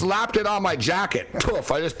 I slapped it on my jacket.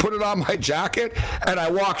 I just put it on my jacket, and I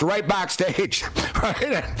walked right backstage. Right?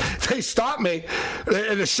 And they stopped me,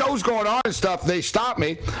 and the show's going on and stuff. They stopped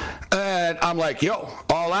me, and I'm like, yo,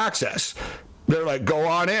 all access. They're like, go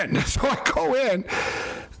on in. So I go in.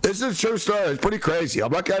 This is a true story. It's pretty crazy.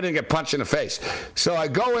 I'm lucky I didn't get punched in the face. So I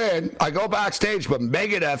go in. I go backstage, but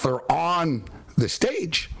Megadeth are on the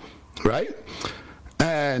stage, right?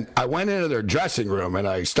 And I went into their dressing room, and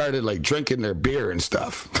I started, like, drinking their beer and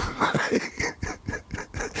stuff.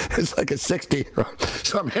 It's like a 60-year-old.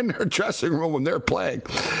 So I'm in their dressing room when they're playing.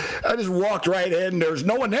 I just walked right in. There's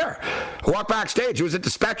no one there. I walked backstage. It was at the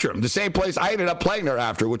Spectrum, the same place I ended up playing there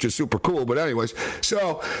after, which is super cool. But anyways,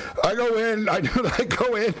 so I go in. I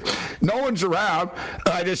go in. No one's around.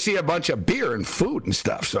 I just see a bunch of beer and food and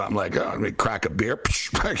stuff. So I'm like, oh, let me crack a beer.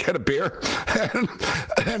 I get a beer.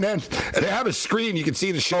 And then they have a screen. You can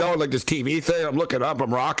see the show, like this TV thing. I'm looking up.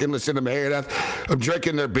 I'm rocking, listening to Megadeth. I'm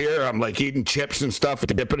drinking their beer. I'm like eating chips and stuff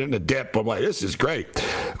and dipping it in the dip. I'm like, this is great.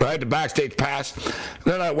 Right, the backstage pass.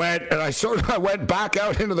 Then I went and I went back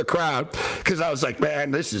out into the crowd because I was like,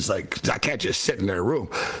 man, this is like, I can't just sit in their room.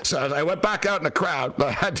 So I went back out in the crowd.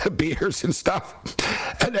 I had the beers and stuff.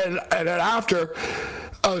 And then after,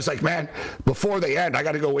 I was like, man, before they end, I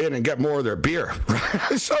got to go in and get more of their beer.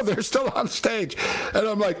 So they're still on stage. And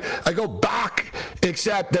I'm like, I go back,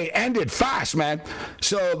 except they ended fast, man.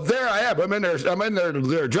 So there I am. I'm in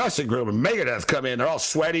their dressing room, and Megadeth come in. They're all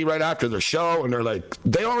sweaty right after their show, and they're like,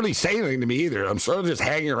 they don't really say anything to me either. I'm sort of just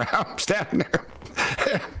hanging around, standing there.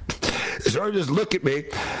 So they just look at me,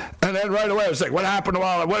 and then right away I was like, what happened to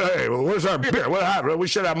all hey, where's our beer? What happened? We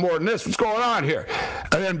should have more than this. What's going on here?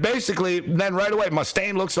 And then basically, right away,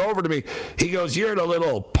 Mustaine looks over to me. He goes, you're the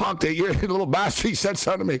little punk, you're the little bastard. He said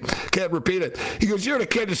something to me. Can't repeat it. He goes, you're the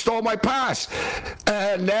kid that stole my pass.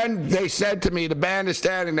 And then they said to me, the band is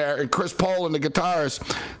standing there, and Chris Poland, the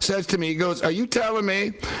guitarist, says to me, he goes, are you telling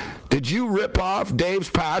me, did you rip off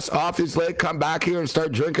Dave's pass off his leg, come back here and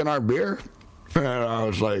start drinking our beer? And I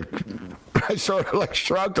was like, I sort of like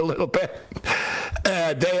shrugged a little bit.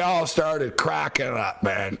 And they all started cracking up,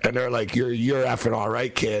 man. And they're like, you're effing all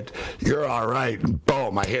right, kid. You're all right. And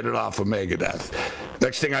boom, I hit it off of Megadeth.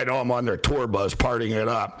 Next thing I know, I'm on their tour bus partying it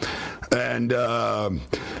up.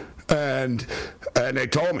 And they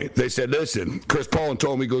told me, they said, listen, Chris Poland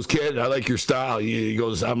told me, he goes, kid, I like your style. He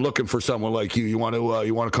goes, I'm looking for someone like you. You want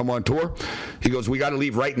to come on tour? He goes, we got to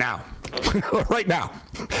leave right now. Right now.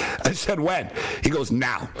 I said, when? He goes,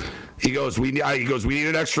 now. He goes, we need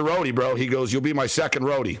an extra roadie, bro. He goes, you'll be my second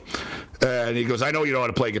roadie. And he goes, I know you know how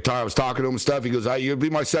to play guitar. I was talking to him and stuff. He goes, you'll be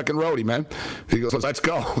my second roadie, man. He goes, let's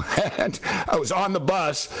go. And I was on the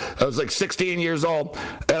bus. I was like 16 years old.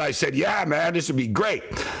 And I said, yeah, man, this would be great.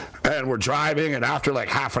 And we're driving. And after like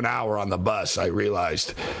half an hour on the bus, I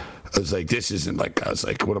realized I was like, this isn't like, I was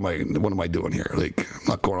like, what am I doing here? Like, I'm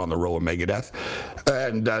not going on the road with Megadeth.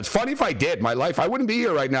 And it's funny if I did. My life, I wouldn't be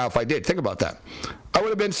here right now if I did. Think about that. I would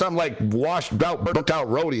have been some like washed out, burnt out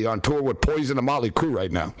roadie on tour with Poison and Motley Crue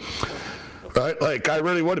right now. Right? Like, I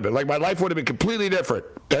really would have been. Like, my life would have been completely different.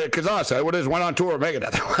 Because honestly, I would have just went on tour with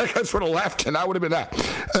Megadeth. Like, I sort of left, and I would have been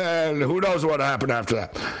that. And who knows what happened after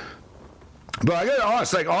that. But I got to be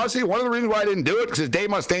honest, like, honestly, one of the reasons why I didn't do it because Dave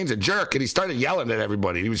Mustaine's a jerk, and he started yelling at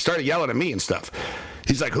everybody. He started yelling at me and stuff.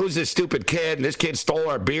 He's like, who's this stupid kid? And this kid stole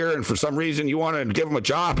our beer, and for some reason you want to give him a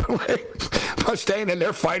job. Mustaine, and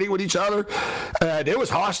they're fighting with each other. And it was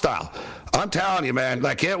hostile. I'm telling you, man,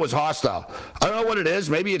 like, it was hostile. I don't know what it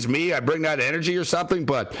is. Maybe it's me. I bring that energy or something,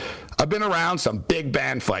 but I've been around some big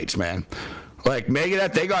band fights, man. Like,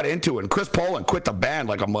 Megadeth, they got into it. And Chris Poland quit the band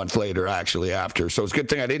like a month later, actually, after. So it's a good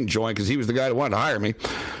thing I didn't join because he was the guy that wanted to hire me.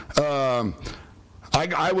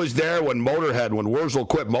 I was there when Wurzel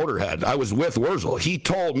quit Motorhead. I was with Wurzel. He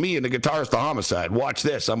told me and the guitarist of Homicide, watch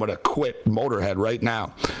this, I'm going to quit Motorhead right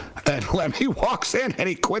now. And Lemmy walks in and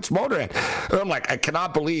he quits Motorhead. And I'm like, I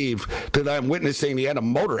cannot believe that I'm witnessing the end of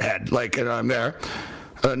Motorhead. Like, and I'm there.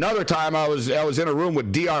 Another time I was in a room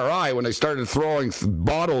with DRI when they started throwing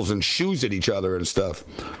bottles and shoes at each other and stuff.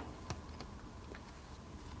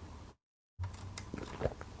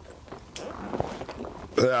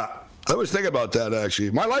 Yeah, I was thinking about that,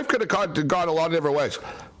 actually. My life could have gone a lot of different ways.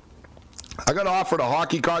 I got offered a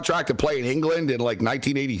hockey contract to play in England in like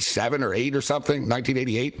 1987 or 8 or something,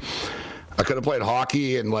 1988. I could have played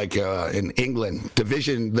hockey in in England,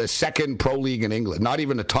 the second pro league in England, not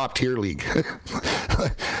even a top tier league.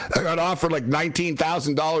 I got offered like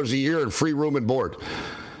 $19,000 a year and free room and board.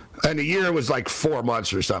 And the year was like 4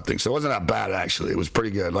 months or something, so it wasn't that bad, actually. It was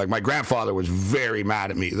pretty good. Like, my grandfather was very mad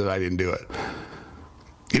at me that I didn't do it.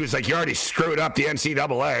 He was like, you already screwed up the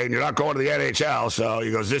NCAA and you're not going to the NHL. So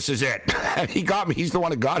he goes, this is it. And he got me. He's the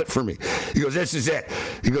one that got it for me. He goes, this is it.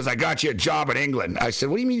 He goes, I got you a job in England. I said,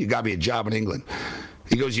 what do you mean you got me a job in England?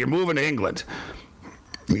 He goes, you're moving to England.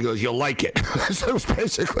 He goes, you'll like it. So it was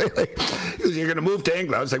basically like, he goes, you're going to move to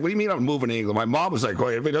England. I was like, what do you mean I'm moving to England? My mom was like, well,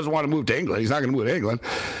 if he doesn't want to move to England, he's not going to move to England.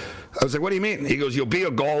 I was like, what do you mean? He goes, you'll be a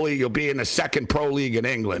goalie, you'll be in the second pro league in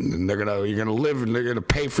England, and you're gonna live, and they're gonna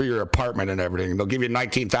pay for your apartment and everything. And they'll give you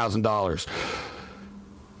 $19,000.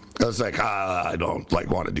 I was like, I don't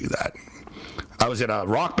want to do that. I was in a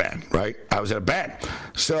rock band, right? I was in a band,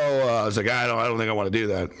 so I was like, I don't think I want to do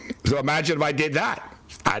that. So imagine if I did that.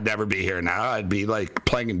 I'd never be here now. I'd be like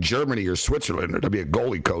playing in Germany or Switzerland, or I'd be a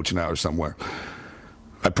goalie coach now or somewhere.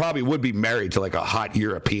 I probably would be married to like a hot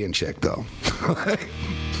European chick, though.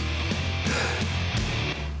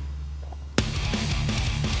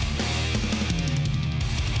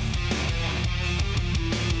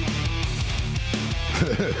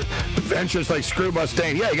 Ventures like Screw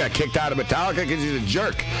Mustaine. Yeah, he got kicked out of Metallica because he's a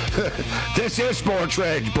jerk. This is Sports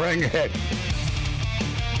Rage. Bring it.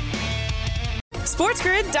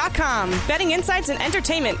 SportsGrid.com. Betting insights and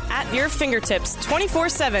entertainment at your fingertips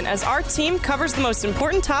 24/7 as our team covers the most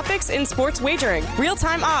important topics in sports wagering.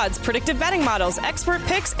 Real-time odds, predictive betting models, expert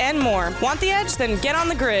picks, and more. Want the edge? Then get on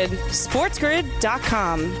the grid.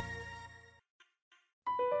 SportsGrid.com.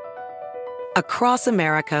 Across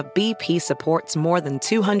America, BP supports more than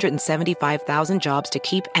 275,000 jobs to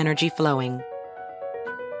keep energy flowing.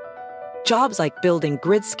 Jobs like building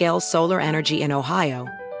grid-scale solar energy in Ohio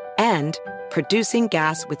and producing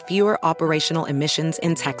gas with fewer operational emissions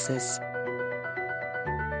in Texas.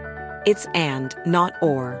 It's and, not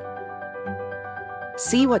or.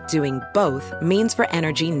 See what doing both means for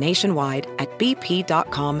energy nationwide at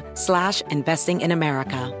bp.com/investing in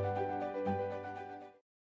America.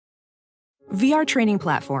 VR training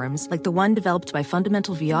platforms, like the one developed by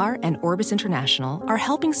Fundamental VR and Orbis International, are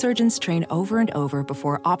helping surgeons train over and over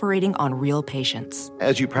before operating on real patients.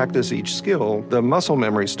 As you practice each skill, the muscle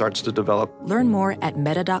memory starts to develop. Learn more at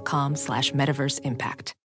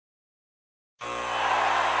meta.com/metaverseimpact.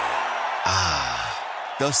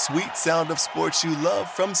 The sweet sound of sports you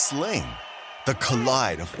love from Sling. The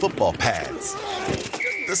collide of football pads.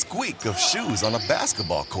 The squeak of shoes on a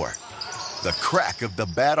basketball court. The crack of the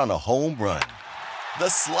bat on a home run. The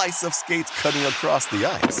slice of skates cutting across the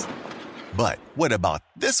ice. But what about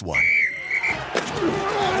this one?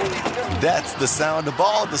 That's the sound of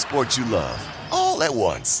all the sports you love, all at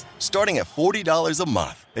once. Starting at $40 a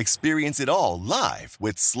month. Experience it all live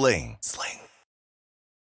with Sling. Sling.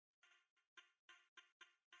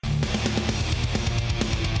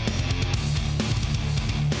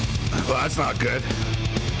 Well, that's not good.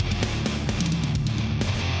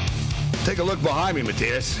 Take a look behind me,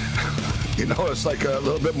 Matthias. You know, it's like a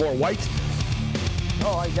little bit more white.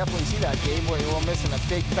 Oh, I definitely see that, Gabe, where you're missing a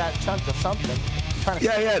big fat chunk of something.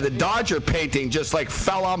 Yeah, the Dodger painting just like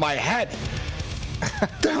fell on my head.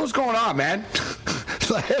 What the hell's going on, man?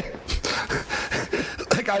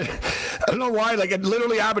 I don't know why. Like, it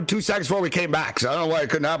literally happened 2 seconds before we came back. So I don't know why it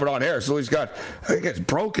couldn't happen on air. So I think it's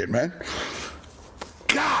broken, man.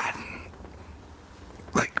 God.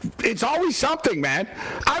 Like, it's always something, man.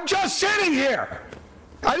 I'm just sitting here.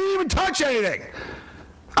 I didn't even touch anything.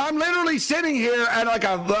 I'm literally sitting here and like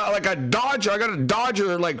a Dodger. I got a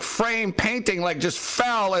Dodger like frame painting like just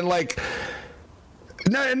fell and like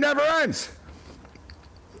it never ends.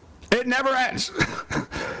 It never ends.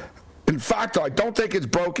 In fact, I don't think it's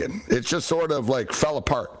broken. It's just sort of like fell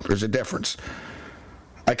apart. There's a difference.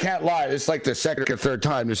 I can't lie. It's like the second or third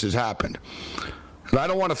time this has happened. And I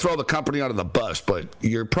don't want to throw the company under the bus, but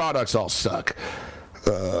your products all suck.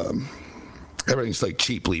 Everything's like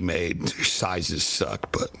cheaply made. Your sizes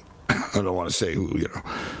suck, but I don't want to say who,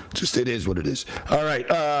 just it is what it is. All right.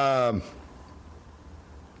 I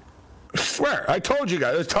swear, I told you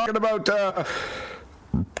guys, I was talking about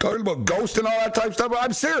ghosts and all that type of stuff.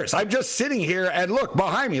 I'm serious. I'm just sitting here and look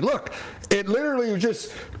behind me. Look, it literally was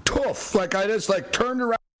just tough. Like I just like turned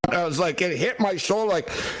around. I was like, it hit my shoulder.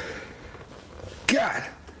 Like, God.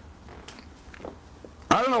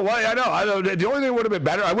 I don't know why. I know. The only thing would have been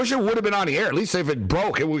better. I wish it would have been on the air. At least if it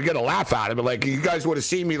broke, we would get a laugh out of it. Like you guys would have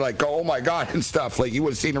seen me like go, oh my God, and stuff. Like you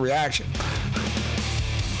would have seen the reaction.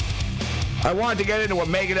 I wanted to get into a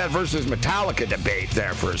Megadeth versus Metallica debate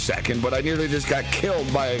there for a second, but I nearly just got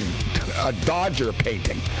killed by a Dodger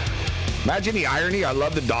painting. Imagine the irony. I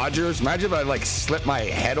love the Dodgers. Imagine if I like slipped my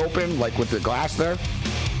head open like with the glass there.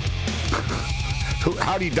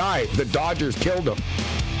 How'd he die? The Dodgers killed him.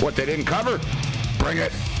 What, they didn't cover? Bring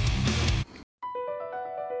it.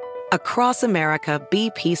 Across America,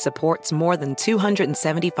 BP supports more than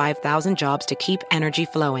 275,000 jobs to keep energy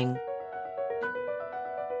flowing.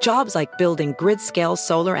 Jobs like building grid-scale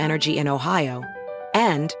solar energy in Ohio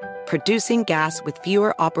and producing gas with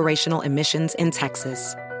fewer operational emissions in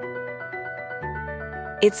Texas.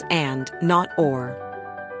 It's and, not or.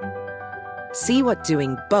 See what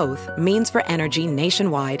doing both means for energy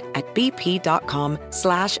nationwide at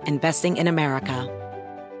bp.com/investing in America.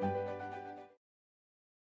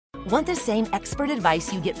 Want the same expert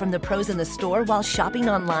advice you get from the pros in the store while shopping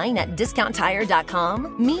online at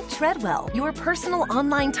DiscountTire.com? Meet Treadwell, your personal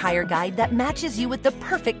online tire guide that matches you with the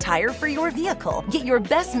perfect tire for your vehicle. Get your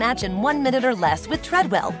best match in 1 minute or less with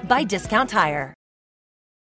Treadwell by Discount Tire.